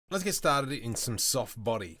Let's get started in some soft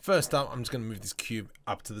body. First up, I'm just going to move this cube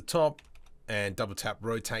up to the top and double tap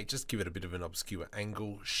rotate, just give it a bit of an obscure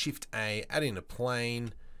angle. Shift A, add in a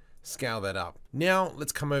plane, scale that up. Now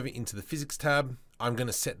let's come over into the physics tab. I'm going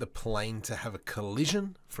to set the plane to have a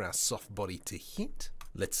collision for our soft body to hit.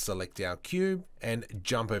 Let's select our cube and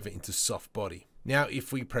jump over into soft body. Now,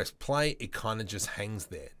 if we press play, it kind of just hangs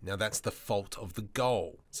there. Now that's the fault of the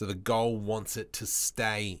goal. So the goal wants it to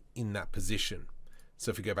stay in that position. So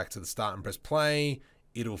if we go back to the start and press play,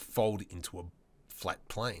 it'll fold into a flat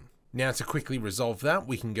plane. Now to quickly resolve that,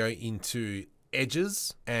 we can go into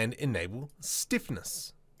edges and enable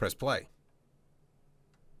stiffness. Press play.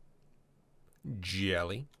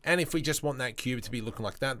 Jelly. And if we just want that cube to be looking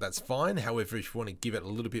like that, that's fine. However, if you want to give it a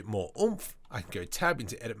little bit more oomph, I can go tab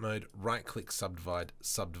into edit mode, right click, subdivide,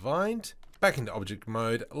 subdivide, back into object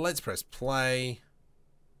mode. Let's press play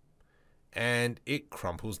and it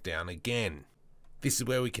crumples down again. This is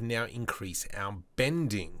where we can now increase our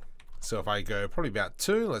bending. So if I go probably about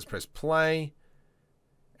 2, let's press play,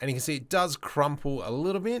 and you can see it does crumple a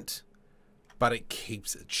little bit, but it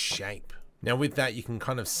keeps its shape. Now with that, you can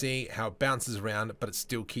kind of see how it bounces around, but it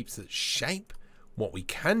still keeps its shape. What we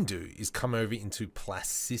can do is come over into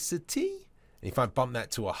plasticity. And if I bump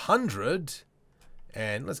that to 100,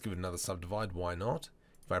 and let's give it another subdivide, why not?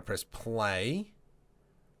 If I press play,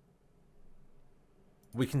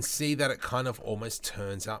 we can see that it kind of almost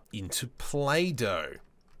turns up into Play-Doh.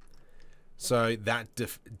 So that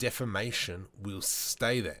deformation will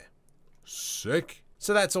stay there. Sick.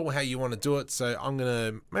 So that's all how you want to do it. So I'm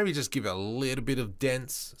going to maybe just give it a little bit of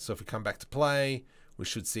dents. So if we come back to play, we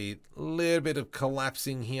should see a little bit of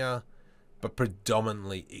collapsing here, but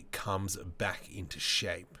predominantly it comes back into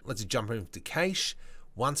shape. Let's jump into cache.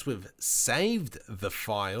 Once we've saved the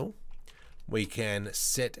file, we can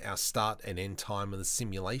set our start and end time of the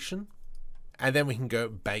simulation, and then we can go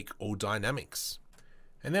bake all dynamics.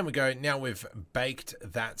 And then we go, now we've baked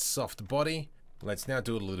that soft body, let's now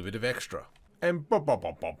do a little bit of extra. And bop, bop,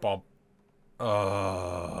 bop, bop, bop.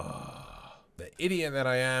 Oh, the idiot that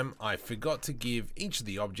I am, I forgot to give each of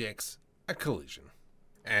the objects a collision.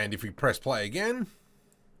 And if we press play again,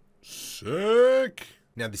 sick.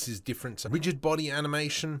 Now this is different to rigid body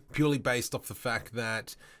animation, purely based off the fact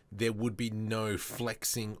that there would be no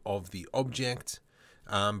flexing of the object.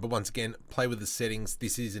 But once again, play with the settings.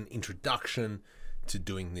 This is an introduction to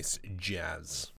doing this jazz.